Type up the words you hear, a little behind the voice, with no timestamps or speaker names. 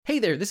Hey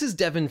there, this is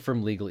Devin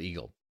from Legal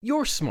Eagle.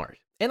 You're smart,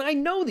 and I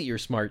know that you're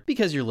smart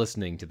because you're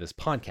listening to this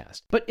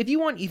podcast. But if you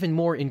want even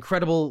more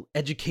incredible,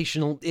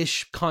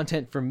 educational-ish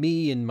content from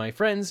me and my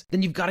friends,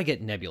 then you've got to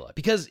get Nebula.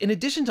 Because in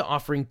addition to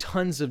offering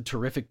tons of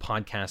terrific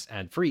podcasts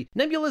ad-free,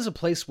 Nebula is a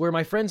place where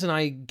my friends and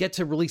I get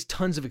to release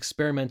tons of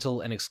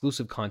experimental and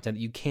exclusive content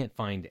that you can't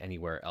find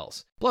anywhere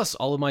else. Plus,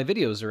 all of my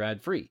videos are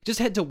ad-free. Just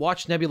head to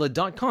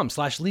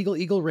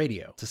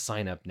watchnebula.com/legaleagleradio to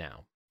sign up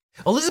now.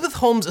 Elizabeth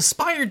Holmes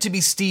aspired to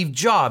be Steve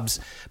Jobs,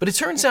 but it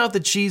turns out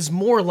that she's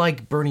more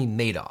like Bernie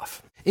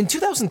Madoff. In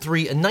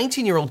 2003, a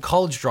 19-year-old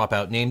college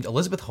dropout named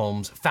Elizabeth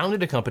Holmes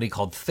founded a company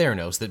called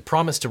Theranos that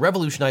promised to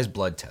revolutionize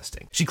blood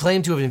testing. She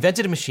claimed to have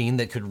invented a machine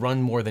that could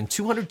run more than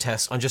 200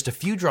 tests on just a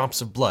few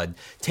drops of blood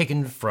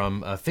taken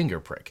from a finger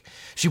prick.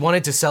 She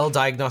wanted to sell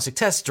diagnostic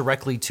tests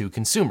directly to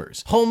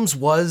consumers. Holmes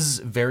was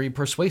very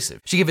persuasive.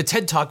 She gave a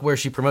TED Talk where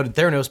she promoted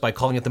Theranos by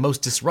calling it the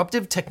most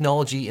disruptive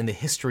technology in the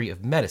history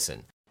of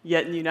medicine.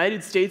 Yet in the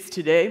United States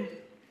today,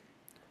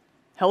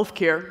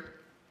 healthcare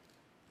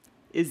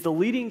is the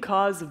leading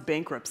cause of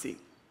bankruptcy,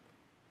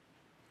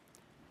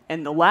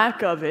 and the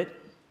lack of it,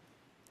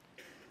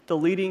 the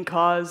leading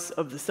cause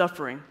of the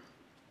suffering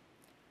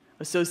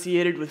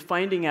associated with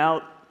finding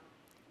out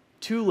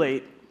too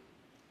late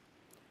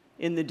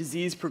in the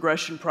disease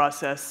progression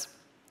process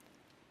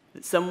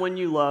that someone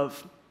you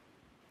love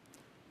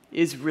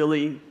is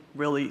really,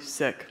 really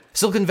sick.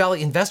 Silicon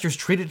Valley investors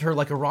treated her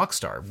like a rock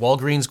star.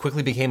 Walgreens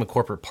quickly became a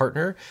corporate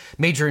partner.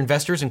 Major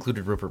investors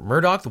included Rupert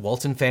Murdoch, the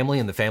Walton family,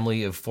 and the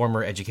family of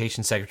former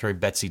Education Secretary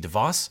Betsy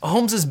DeVos.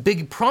 Holmes's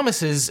big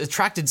promises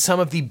attracted some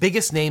of the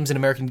biggest names in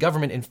American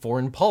government and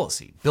foreign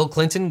policy. Bill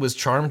Clinton was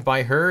charmed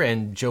by her,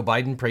 and Joe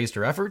Biden praised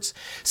her efforts.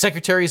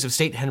 Secretaries of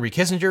State Henry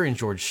Kissinger and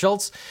George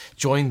Shultz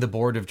joined the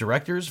board of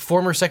directors.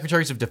 Former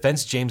Secretaries of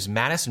Defense James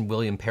Mattis and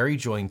William Perry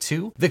joined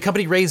too. The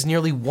company raised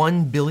nearly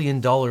 $1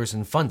 billion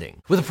in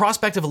funding. With the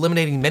prospect of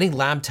eliminating many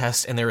lab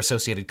tests and their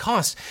associated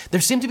costs, there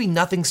seemed to be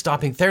nothing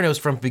stopping Theranos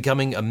from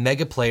becoming a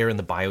mega player in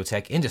the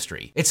biotech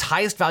industry. Its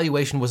highest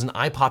valuation was an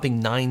eye-popping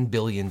 $9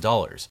 billion.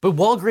 But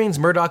Walgreens,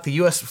 Murdoch, the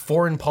US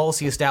foreign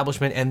policy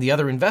establishment, and the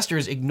other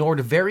investors ignored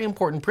a very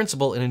important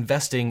principle in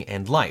investing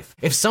and life.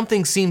 If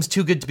something seems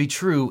too good to be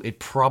true, it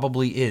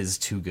probably is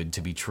too good to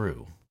be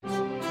true.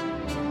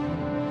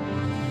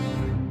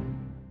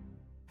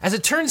 As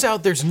it turns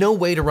out, there's no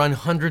way to run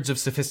hundreds of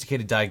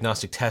sophisticated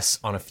diagnostic tests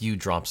on a few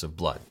drops of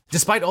blood.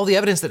 Despite all the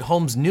evidence that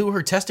Holmes knew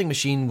her testing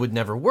machine would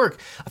never work,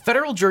 a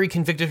federal jury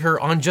convicted her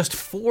on just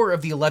 4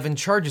 of the 11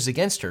 charges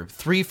against her,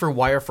 3 for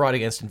wire fraud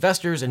against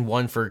investors and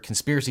 1 for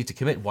conspiracy to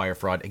commit wire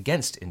fraud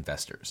against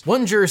investors.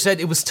 One juror said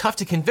it was tough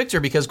to convict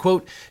her because,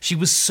 quote, she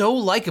was so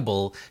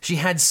likable, she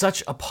had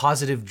such a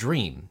positive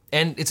dream.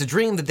 And it's a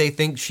dream that they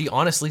think she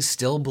honestly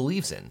still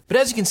believes in. But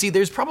as you can see,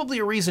 there's probably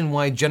a reason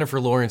why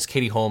Jennifer Lawrence,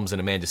 Katie Holmes, and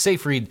Amanda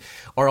Seyfried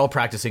are all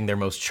practicing their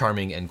most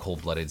charming and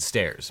cold-blooded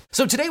stares.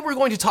 So today we're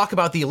going to talk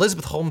about the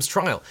Elizabeth Holmes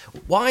trial.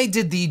 Why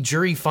did the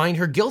jury find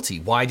her guilty?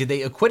 Why did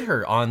they acquit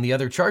her on the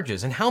other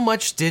charges? And how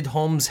much did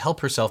Holmes help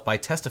herself by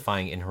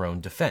testifying in her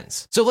own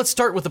defense? So let's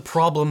start with the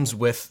problems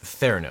with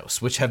Theranos,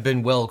 which have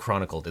been well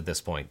chronicled at this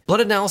point.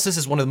 Blood analysis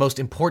is one of the most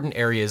important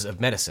areas of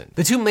medicine.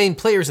 The two main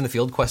players in the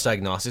field, Quest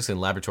Diagnostics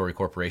and Laboratory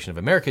Corporation of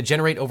America,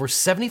 generate over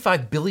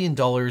 $75 billion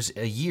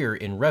a year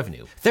in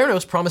revenue.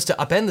 Theranos promised to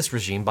upend this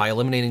regime by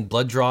eliminating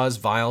blood draws,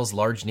 vials,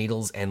 large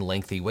needles, and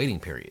lengthy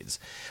waiting periods.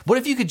 What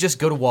if you could just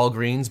go to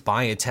Walgreens,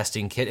 buy a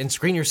testing kit, and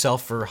screen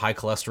yourself for high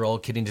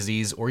cholesterol, kidney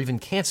disease, or even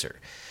cancer?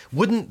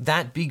 Wouldn't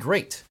that be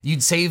great?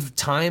 You'd save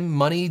time,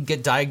 money,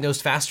 get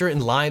diagnosed faster,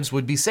 and lives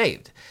would be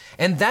saved.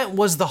 And that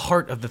was the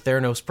heart of the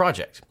Theranos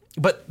project.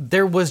 But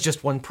there was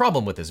just one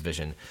problem with this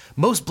vision.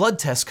 Most blood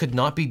tests could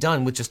not be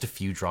done with just a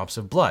few drops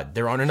of blood.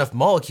 There aren't enough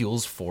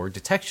molecules for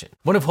detection.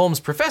 One of Holmes'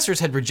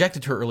 professors had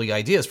rejected her early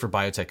ideas for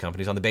biotech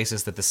companies on the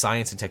basis that the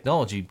science and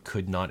technology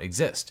could not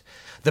exist.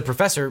 The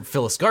professor,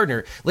 Phyllis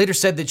Gardner, later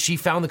said that she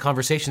found the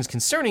conversations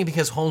concerning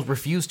because Holmes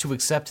refused to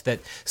accept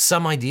that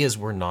some ideas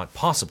were not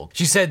possible.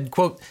 She said,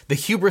 quote, "The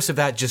hubris of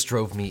that just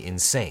drove me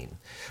insane."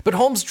 But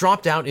Holmes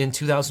dropped out in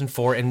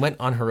 2004 and went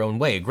on her own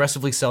way,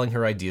 aggressively selling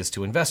her ideas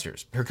to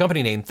investors. Her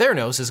company name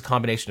Theranos is a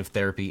combination of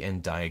therapy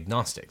and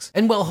diagnostics.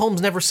 And while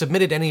Holmes never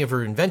submitted any of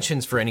her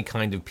inventions for any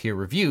kind of peer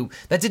review,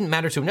 that didn't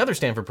matter to another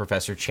Stanford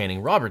professor,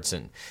 Channing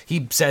Robertson.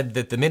 He said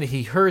that the minute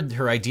he heard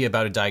her idea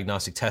about a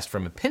diagnostic test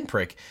from a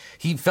pinprick,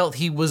 he felt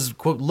he was,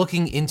 quote,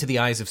 looking into the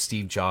eyes of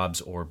Steve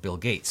Jobs or Bill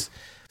Gates.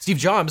 Steve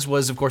Jobs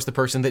was, of course, the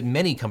person that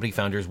many company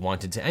founders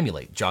wanted to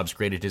emulate. Jobs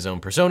created his own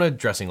persona,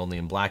 dressing only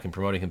in black and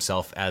promoting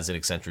himself as an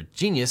eccentric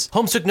genius.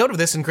 Holmes took note of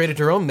this and created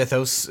her own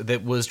mythos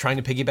that was trying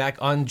to piggyback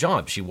on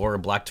Jobs. She wore a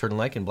black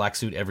turtleneck and black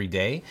suit every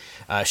day.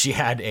 She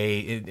had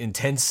an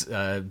intense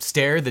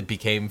stare that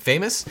became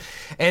famous.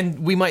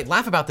 And we might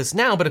laugh about this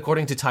now, but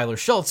according to Tyler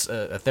Schultz,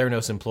 a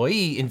Theranos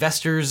employee,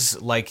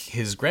 investors like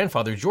his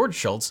grandfather, George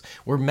Schultz,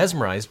 were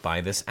mesmerized by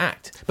this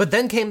act. But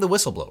then came the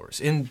whistleblowers.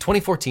 In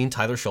 2014,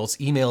 Tyler Schultz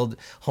emailed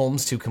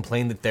Holmes to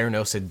complain that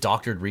Theranos had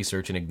doctored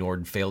research and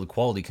ignored failed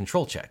quality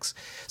control checks.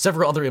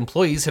 Several other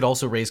employees had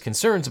also raised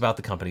concerns about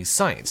the company's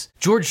science.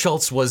 George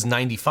Schultz was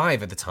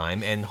 95 at the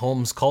time, and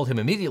Holmes called him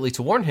immediately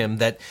to warn him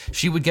that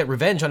she would get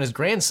revenge on his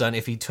grandson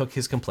if he took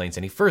his complaints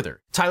any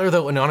further. Tyler,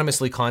 though,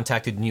 anonymously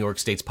contacted New York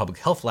State's Public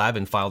Health Lab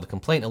and filed a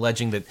complaint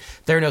alleging that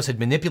Theranos had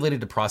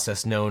manipulated a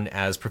process known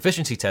as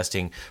proficiency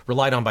testing,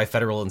 relied on by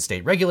federal and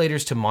state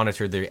regulators to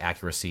monitor the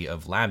accuracy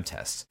of lab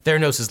tests.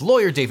 Theranos'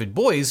 lawyer, David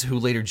Boies, who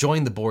later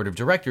joined the board of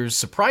directors,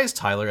 surprised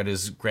Tyler at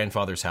his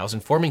grandfather's house,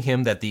 informing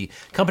him that the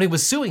company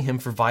was suing him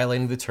for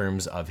violating the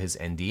terms of his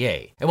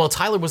NDA. And while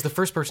Tyler was the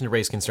first person to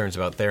raise concerns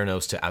about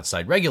Theranos to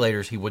outside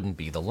regulators, he wouldn't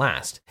be the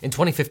last. In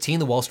 2015,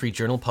 the Wall Street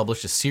Journal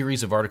published a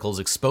series of articles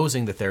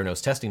exposing the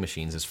Theranos testing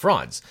machines as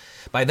frauds.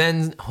 By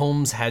then,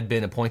 Holmes had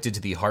been appointed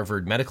to the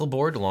Harvard Medical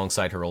Board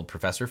alongside her old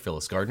professor,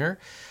 Phyllis Gardner.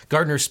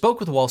 Gardner spoke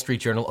with the Wall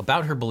Street Journal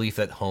about her belief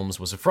that Holmes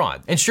was a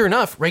fraud. And sure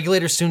enough,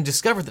 regulators soon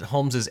discovered that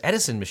Holmes's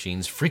Edison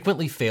machines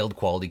frequently failed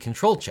quality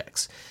control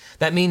checks.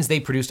 That means they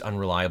produced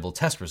unreliable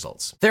test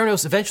results.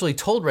 Theranos eventually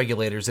told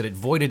regulators that it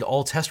voided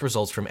all test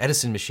results from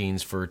Edison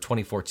machines for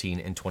 2014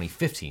 and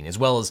 2015, as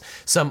well as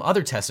some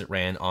other tests it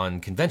ran on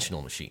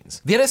conventional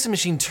machines. The Edison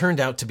machine turned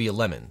out to be a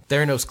lemon.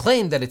 Theranos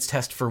claimed that its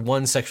test for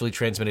one sexually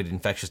transmitted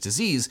infectious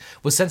disease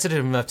was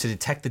sensitive enough to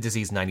detect the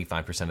disease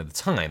 95% of the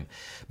time.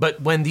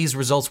 But when these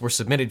results were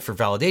submitted for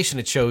validation,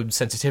 it showed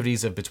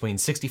sensitivities of between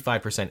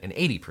 65% and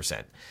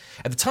 80%.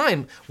 At the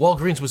time,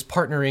 Walgreens was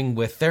partnering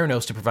with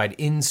Theranos to provide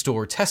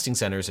in-store testing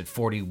centers at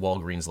 40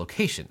 Walgreens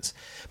locations.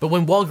 But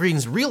when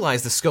Walgreens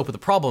realized the scope of the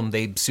problem,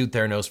 they sued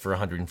Theranos for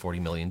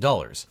 $140 million.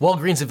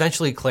 Walgreens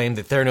eventually claimed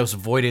that Theranos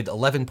voided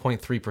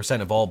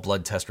 11.3% of all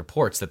blood test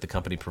reports that the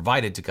company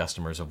provided to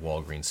customers of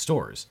Walgreens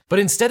stores. But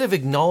instead of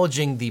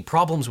acknowledging the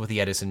problems with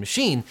the Edison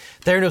machine,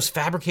 Theranos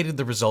fabricated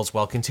the results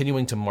while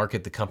continuing to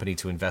market the company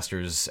to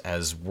investors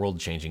as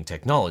world-changing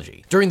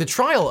technology. During the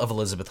trial of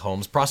Elizabeth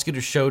Holmes,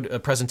 prosecutors showed a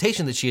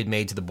presentation that she had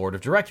made to the board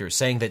of directors,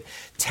 saying that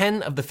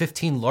 10 of the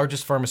 15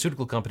 largest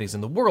pharmaceutical companies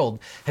in the world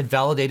had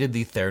validated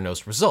the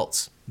Theranos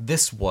results.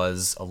 This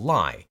was a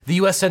lie. The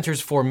U.S.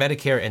 Centers for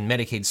Medicare and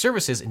Medicaid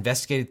Services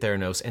investigated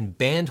Theranos and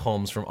banned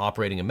Holmes from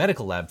operating a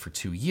medical lab for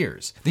 2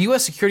 years. The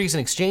U.S. Securities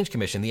and Exchange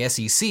Commission, the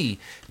SEC,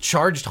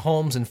 charged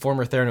Holmes and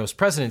former Theranos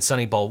president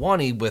Sunny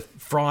Balwani with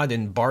fraud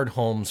and barred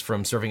Holmes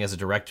from serving as a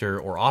director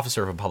or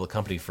officer of a public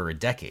company for a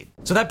decade.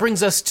 So that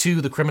brings us to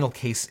the criminal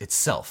case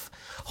itself.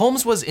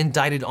 Holmes was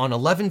indicted on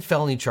 11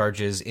 felony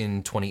charges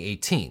in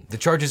 2018. The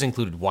charges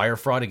included wire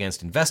fraud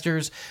against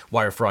investors,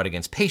 wire fraud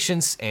against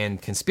patients,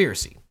 and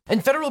conspiracy.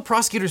 And federal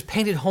prosecutors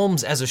painted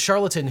Holmes as a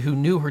charlatan who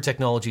knew her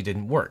technology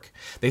didn't work.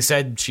 They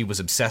said she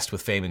was obsessed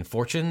with fame and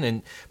fortune,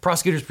 and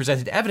prosecutors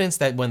presented evidence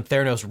that when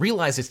Theranos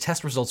realized its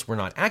test results were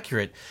not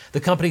accurate,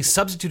 the company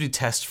substituted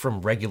tests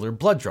from regular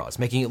blood draws,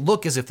 making it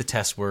look as if the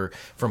tests were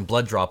from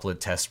blood droplet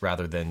tests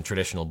rather than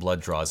traditional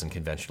blood draws in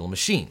conventional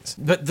machines.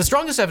 But the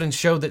strongest evidence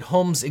showed that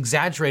Holmes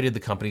exaggerated the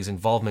company's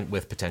involvement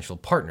with potential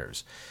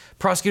partners.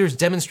 Prosecutors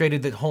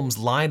demonstrated that Holmes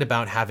lied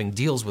about having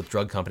deals with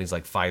drug companies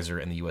like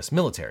Pfizer and the US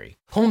military.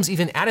 Holmes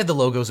even added the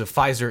logos of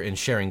Pfizer and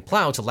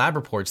Schering-Plough to lab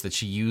reports that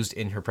she used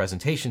in her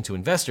presentation to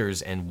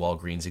investors and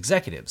Walgreens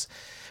executives.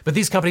 But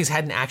these companies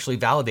hadn't actually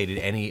validated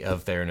any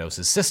of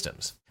Theranos'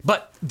 systems.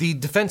 But the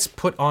defense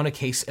put on a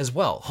case as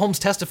well. Holmes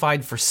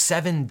testified for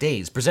 7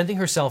 days, presenting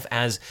herself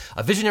as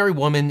a visionary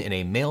woman in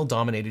a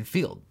male-dominated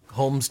field.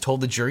 Holmes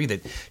told the jury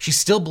that she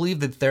still believed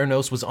that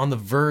Theranos was on the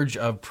verge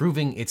of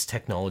proving its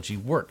technology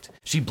worked.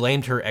 She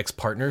blamed her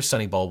ex-partner,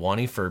 Sunny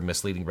Balwani, for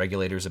misleading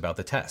regulators about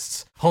the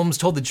tests. Holmes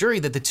told the jury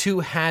that the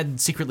two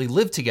had secretly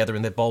lived together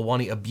and that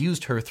Balwani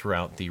abused her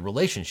throughout the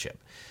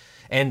relationship.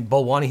 And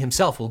Balwani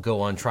himself will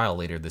go on trial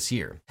later this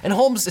year. And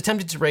Holmes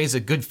attempted to raise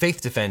a good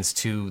faith defense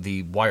to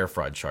the wire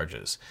fraud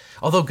charges.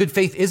 Although good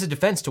faith is a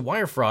defense to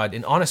wire fraud,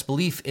 an honest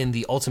belief in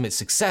the ultimate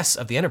success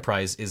of the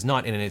enterprise is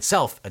not in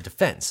itself a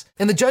defense.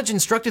 And the judge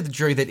instructed the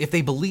jury that if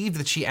they believed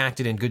that she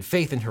acted in good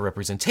faith in her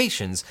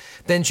representations,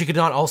 then she could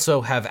not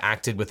also have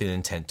acted with an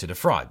intent to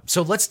defraud.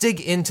 So let's dig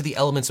into the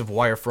elements of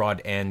wire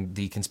fraud and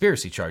the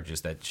conspiracy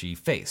charges that she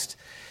faced.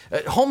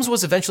 Holmes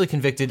was eventually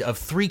convicted of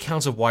 3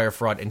 counts of wire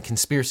fraud and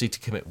conspiracy to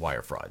commit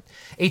wire fraud.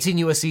 18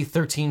 U.S.C.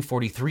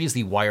 1343 is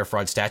the wire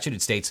fraud statute.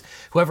 It states,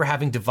 whoever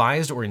having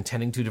devised or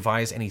intending to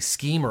devise any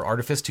scheme or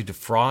artifice to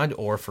defraud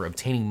or for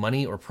obtaining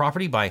money or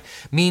property by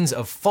means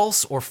of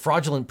false or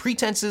fraudulent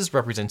pretenses,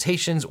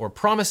 representations, or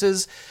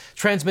promises,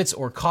 transmits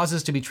or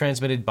causes to be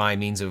transmitted by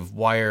means of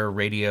wire,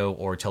 radio,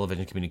 or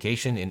television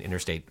communication in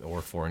interstate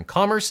or foreign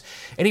commerce,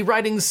 any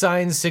writings,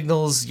 signs,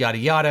 signals, yada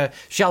yada,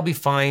 shall be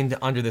fined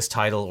under this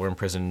title or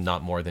imprisoned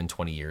not more than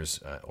 20 years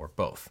or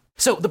both.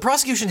 So the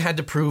prosecution had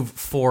to prove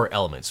 4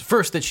 elements.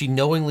 First, that she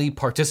knowingly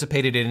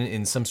participated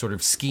in some sort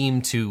of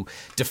scheme to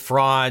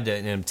defraud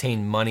and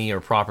obtain money or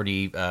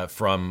property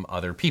from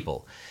other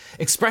people.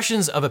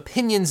 Expressions of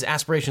opinions,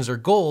 aspirations, or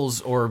goals,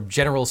 or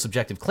general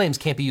subjective claims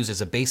can't be used as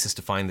a basis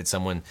to find that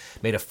someone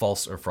made a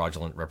false or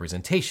fraudulent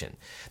representation.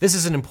 This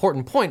is an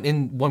important point,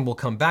 and one we'll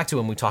come back to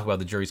when we talk about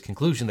the jury's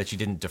conclusion that she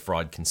didn't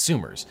defraud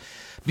consumers.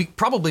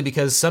 Probably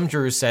because some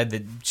jurors said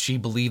that she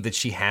believed that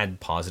she had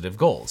positive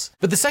goals.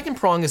 But the second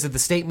prong is that the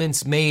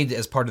statements made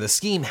as part of the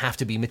scheme have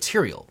to be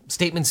material.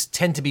 Statements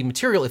tend to be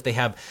material if they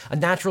have a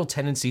natural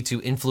tendency to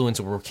influence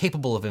or were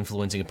capable of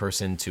influencing a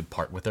person to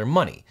part with their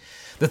money.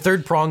 The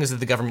third prong is that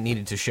the government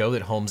needed to show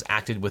that Holmes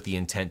acted with the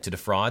intent to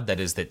defraud, that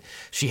is, that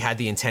she had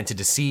the intent to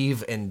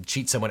deceive and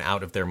cheat someone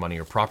out of their money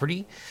or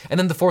property. And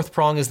then the fourth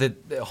prong is that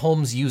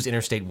Holmes used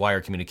interstate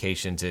wire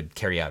communication to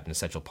carry out an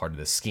essential part of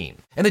this scheme.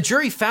 And the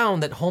jury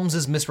found that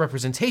Holmes's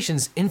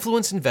misrepresentations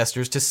influenced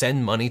investors to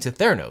send money to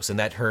Theranos, and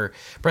that her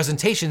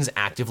presentations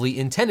actively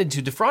intended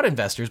to defraud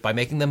investors by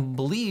making them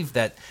believe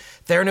that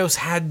Theranos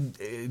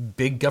had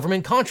big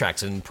government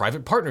contracts and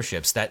private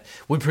partnerships that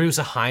would produce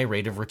a high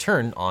rate of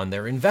return on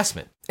their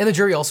investment. And the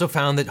jury also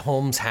found that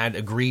Holmes had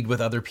agreed with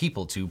other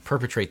people to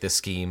perpetrate this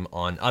scheme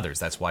on others.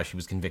 That's why she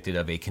was convicted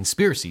of a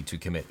conspiracy to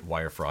commit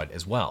wire fraud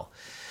as well.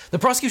 The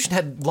prosecution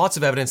had lots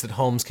of evidence that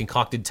Holmes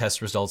concocted test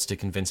results to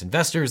convince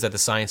investors that the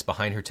science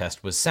behind her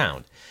test was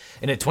sound.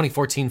 In a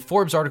 2014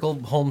 Forbes article,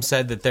 Holmes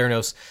said that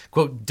Theranos,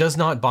 quote, does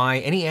not buy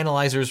any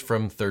analyzers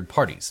from third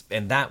parties,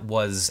 and that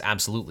was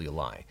absolutely a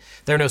lie.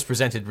 Theranos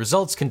presented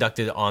results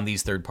conducted on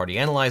these third-party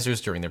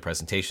analyzers during their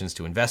presentations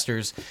to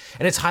investors,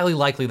 and it's highly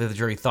likely that the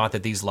jury thought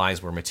that these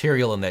lies were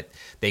material and that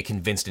they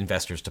convinced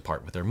investors to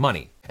part with their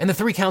money. And the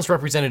 3 counts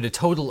represented a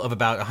total of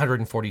about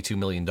 $142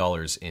 million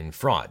in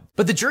fraud.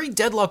 But the jury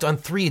deadlocked on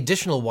 3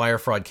 additional wire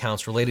fraud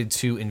counts related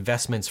to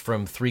investments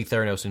from 3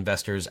 Theranos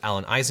investors,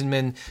 Alan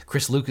Eisenman,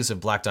 Chris Lucas of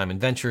Black Diamond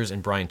Ventures,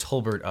 and Brian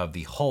Tolbert of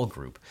the Hall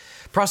Group.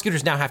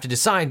 Prosecutors now have to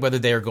decide whether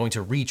they are going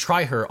to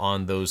retry her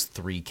on those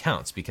 3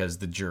 counts because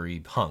the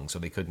jury hung, so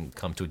they couldn't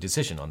come to a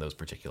decision on those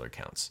particular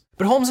counts.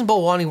 But Holmes and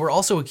Balwani were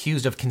also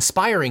accused of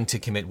conspiring to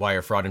commit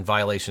wire fraud in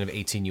violation of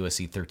 18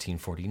 U.S.C.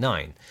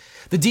 1349.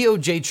 The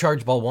DOJ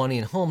charged Balwani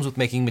and Holmes with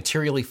making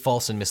materially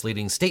false and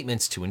misleading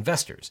statements to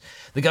investors.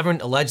 The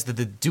government alleged that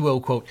the duo,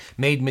 quote,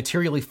 made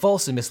materially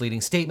false and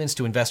misleading statements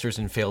to investors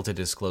and failed to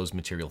disclose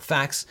material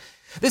facts.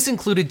 This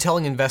included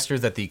telling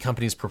investors that the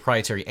company's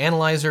proprietary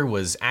analyzer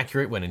was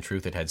accurate when in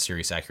truth it had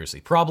serious accuracy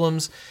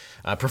problems,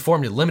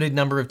 performed a limited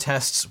number of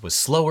tests, was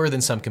slower than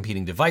some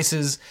competing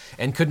devices,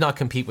 and could not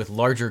compete with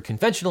larger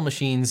conventional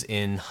machines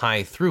in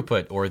high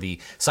throughput or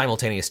the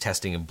simultaneous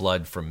testing of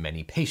blood from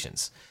many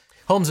patients.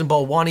 Holmes and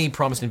Balwani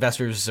promised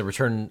investors a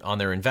return on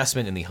their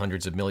investment in the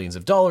hundreds of millions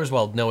of dollars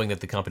while knowing that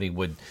the company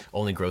would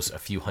only gross a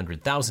few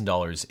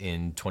 $100,000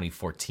 in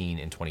 2014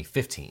 and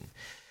 2015.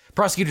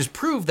 Prosecutors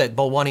proved that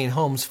Balwani and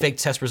Holmes faked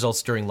test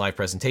results during live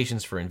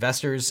presentations for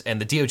investors, and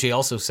the DOJ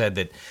also said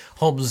that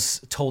Holmes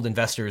told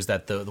investors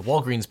that the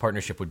Walgreens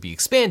partnership would be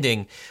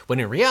expanding, when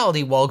in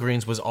reality,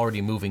 Walgreens was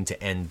already moving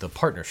to end the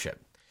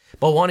partnership.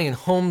 Balwani and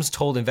Holmes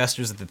told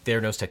investors that the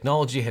Theranos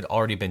technology had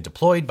already been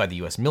deployed by the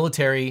U.S.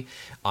 military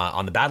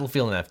on the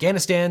battlefield in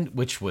Afghanistan,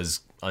 which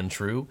was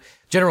untrue.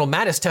 General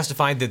Mattis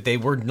testified that they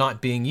were not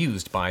being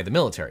used by the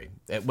military.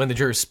 When the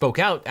jurors spoke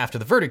out after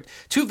the verdict,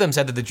 2 of them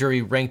said that the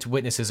jury ranked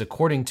witnesses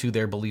according to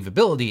their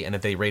believability and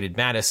that they rated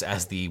Mattis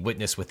as the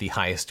witness with the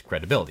highest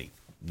credibility.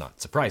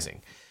 Not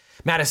surprising.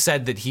 Mattis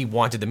said that he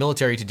wanted the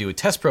military to do a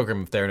test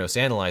program of Theranos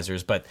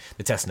analyzers, but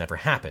the test never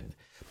happened.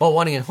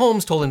 Balwani and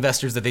Holmes told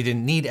investors that they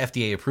didn't need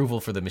FDA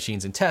approval for the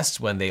machines and tests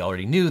when they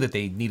already knew that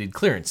they needed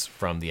clearance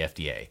from the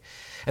FDA.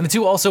 And the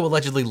 2 also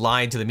allegedly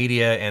lied to the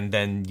media and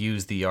then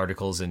used the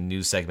articles and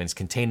news segments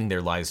containing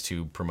their lies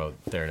to promote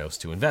Theranos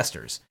to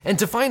investors. And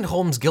to find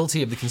Holmes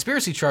guilty of the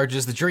conspiracy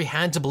charges, the jury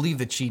had to believe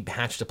that she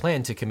hatched a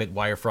plan to commit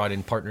wire fraud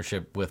in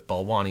partnership with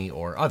Balwani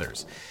or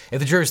others. If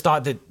the jurors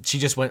thought that she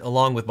just went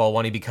along with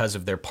Balwani because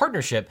of their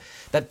partnership,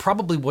 that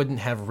probably wouldn't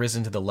have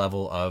risen to the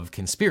level of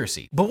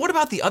conspiracy. But what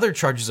about the other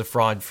charges of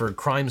fraud for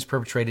crimes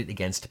perpetrated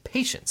against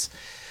patients?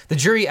 The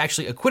jury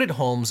actually acquitted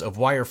Holmes of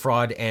wire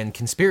fraud and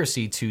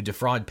conspiracy to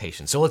defraud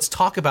patients. So let's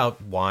talk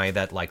about why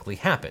that likely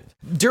happened.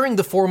 During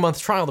the 4-month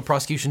trial, the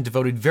prosecution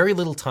devoted very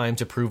little time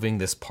to proving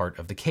this part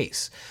of the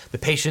case. The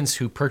patients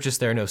who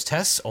purchased Theranos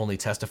tests only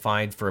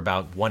testified for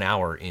about 1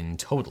 hour in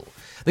total.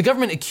 The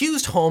government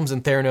accused Holmes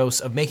and Theranos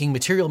of making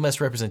material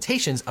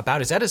misrepresentations about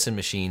his Edison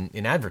machine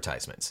in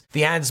advertisements.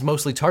 The ads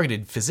mostly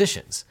targeted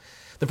physicians.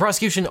 The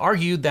prosecution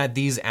argued that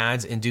these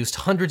ads induced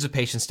hundreds of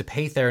patients to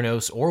pay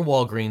Theranos or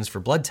Walgreens for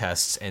blood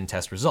tests and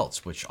test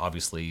results, which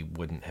obviously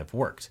wouldn't have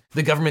worked.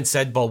 The government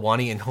said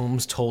Balwani and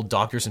Holmes told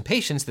doctors and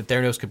patients that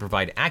Theranos could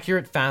provide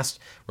accurate, fast,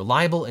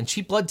 reliable, and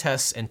cheap blood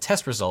tests and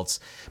test results,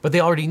 but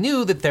they already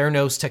knew that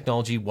Theranos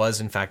technology was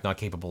in fact not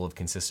capable of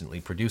consistently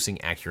producing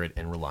accurate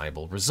and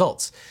reliable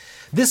results.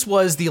 This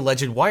was the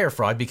alleged wire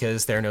fraud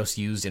because Theranos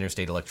used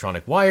interstate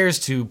electronic wires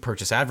to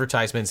purchase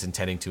advertisements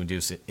intending to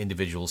induce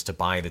individuals to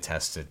buy the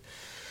tests at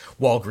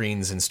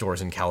Walgreens and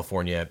stores in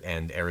California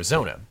and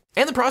Arizona.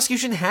 And the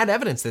prosecution had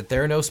evidence that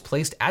Theranos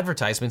placed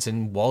advertisements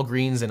in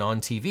Walgreens and on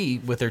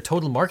TV with their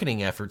total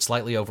marketing effort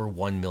slightly over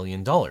 $1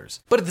 million.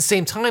 But at the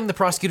same time, the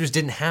prosecutors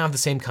didn't have the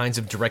same kinds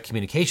of direct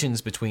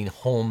communications between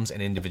Holmes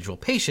and individual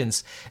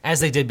patients as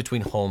they did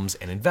between Holmes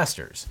and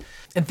investors.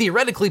 And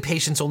theoretically,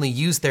 patients only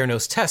used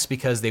Theranos tests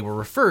because they were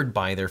referred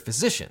by their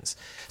physicians.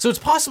 So it's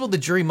possible the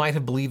jury might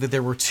have believed that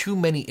there were too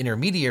many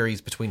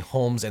intermediaries between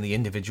Holmes and the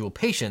individual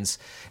patients,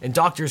 and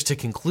doctors to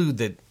conclude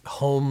that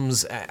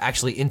Holmes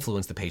actually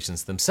influenced the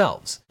patients themselves.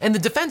 And the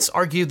defense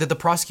argued that the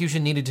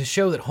prosecution needed to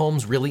show that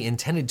Holmes really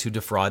intended to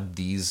defraud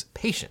these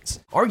patients.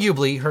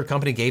 Arguably, her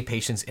company gave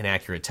patients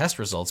inaccurate test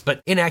results,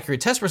 but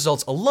inaccurate test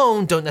results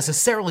alone don't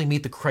necessarily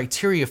meet the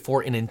criteria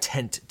for an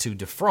intent to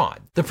defraud.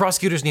 The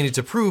prosecutors needed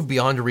to prove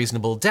beyond a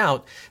reasonable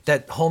doubt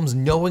that Holmes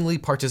knowingly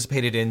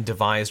participated in,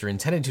 devised, or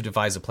intended to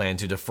devise a plan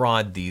to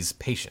defraud these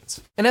patients.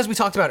 And as we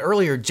talked about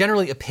earlier,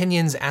 generally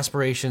opinions,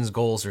 aspirations,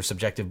 goals, or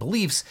subjective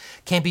beliefs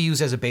can't be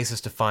used as a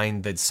basis to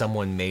find that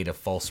someone made a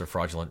false or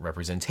fraudulent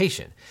representation.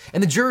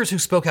 And the jurors who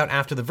spoke out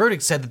after the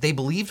verdict said that they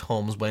believed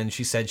Holmes when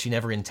she said she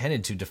never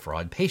intended to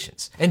defraud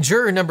patients. And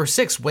juror number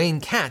 6, Wayne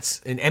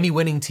Katz, an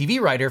Emmy-winning TV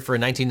writer for a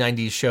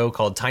 1990s show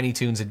called Tiny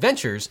Toons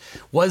Adventures,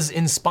 was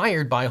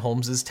inspired by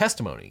Holmes's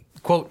testimony.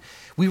 Quote,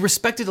 "We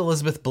respected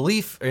Elizabeth's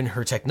belief in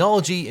her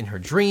technology, in her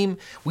dream.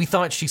 We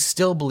thought she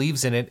still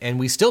believes in it, and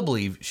we still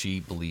believe she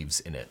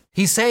believes in it."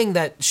 He's saying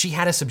that she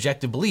had a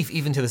subjective belief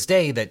even to this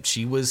day that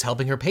she was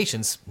helping her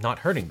patients, not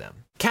hurting them.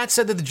 Katz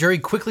said that the jury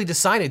quickly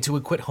decided to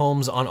acquit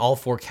Holmes on all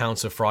 4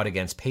 counts of fraud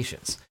against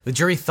patients. The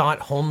jury thought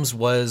Holmes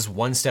was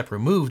one step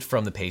removed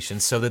from the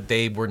patients so that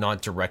they were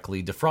not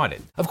directly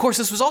defrauded. Of course,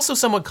 this was also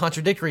somewhat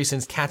contradictory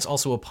since Katz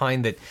also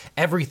opined that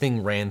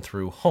everything ran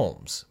through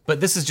Holmes. But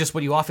this is just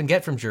what you often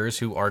get from jurors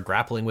who are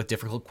grappling with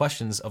difficult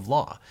questions of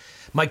law.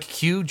 Mike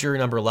Q, juror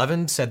number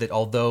 11, said that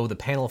although the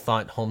panel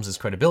thought Holmes's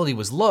credibility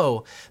was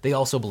low, they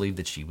also believed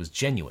that she was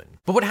genuine.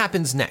 But what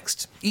happens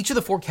next? Each of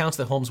the 4 counts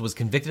that Holmes was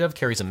convicted of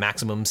carries a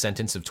maximum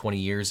sentence of 20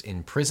 years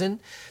in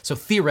prison. So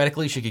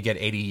theoretically, she could get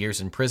 80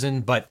 years in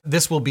prison, but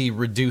this will be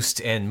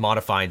reduced and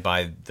modified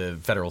by the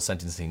federal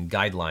sentencing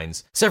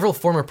guidelines. Several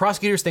former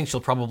prosecutors think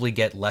she'll probably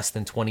get less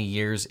than 20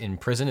 years in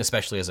prison,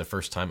 especially as a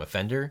first-time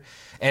offender.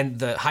 And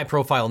the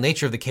high-profile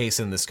nature of the case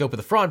and the scope of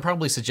the fraud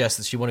probably suggests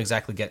that she won't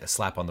exactly get a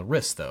slap on the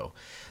wrist, though.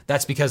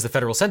 That's because the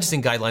federal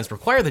sentencing guidelines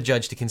require the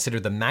judge to consider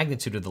the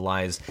magnitude of the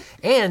lies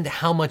and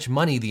how much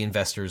money the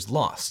investors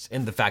lost,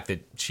 and the fact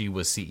that she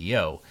was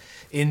CEO.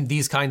 In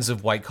these kinds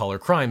of white-collar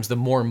crimes, the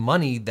more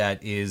money that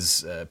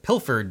is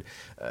pilfered,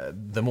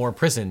 the more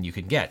prison you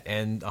can get,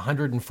 and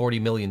 $140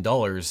 million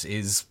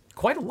is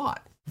quite a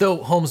lot.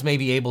 Though Holmes may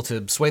be able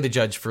to sway the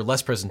judge for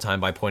less prison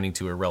time by pointing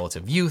to her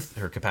relative youth,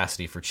 her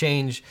capacity for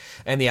change,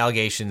 and the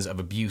allegations of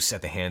abuse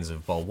at the hands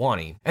of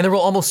Balwani. And there will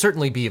almost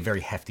certainly be a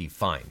very hefty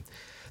fine.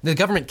 The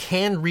government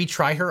can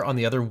retry her on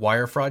the other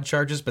wire fraud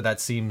charges, but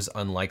that seems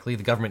unlikely.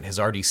 The government has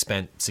already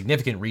spent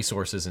significant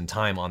resources and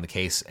time on the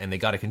case, and they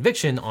got a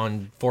conviction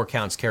on 4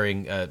 counts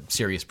carrying a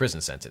serious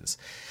prison sentence.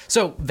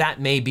 So that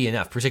may be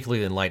enough,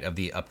 particularly in light of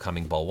the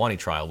upcoming Balwani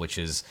trial, which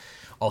is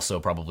also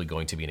probably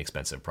going to be an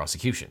expensive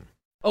prosecution.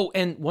 Oh,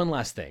 and one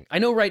last thing. I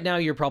know right now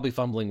you're probably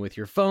fumbling with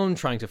your phone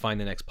trying to find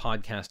the next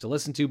podcast to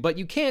listen to, but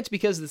you can't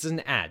because this is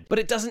an ad. But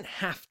it doesn't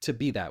have to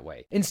be that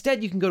way.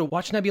 Instead, you can go to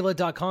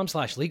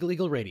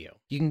watchnebula.com/legaleagleradio.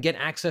 You can get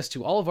access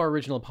to all of our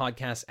original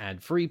podcasts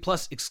ad-free,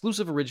 plus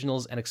exclusive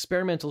originals and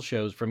experimental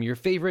shows from your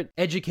favorite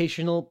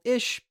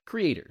educational-ish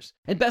creators.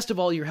 And best of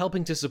all, you're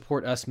helping to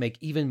support us make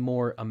even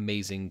more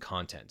amazing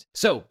content.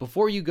 So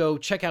before you go,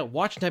 check out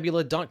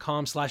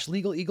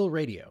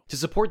watchnebula.com/legaleagleradio to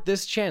support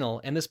this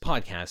channel and this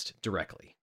podcast directly.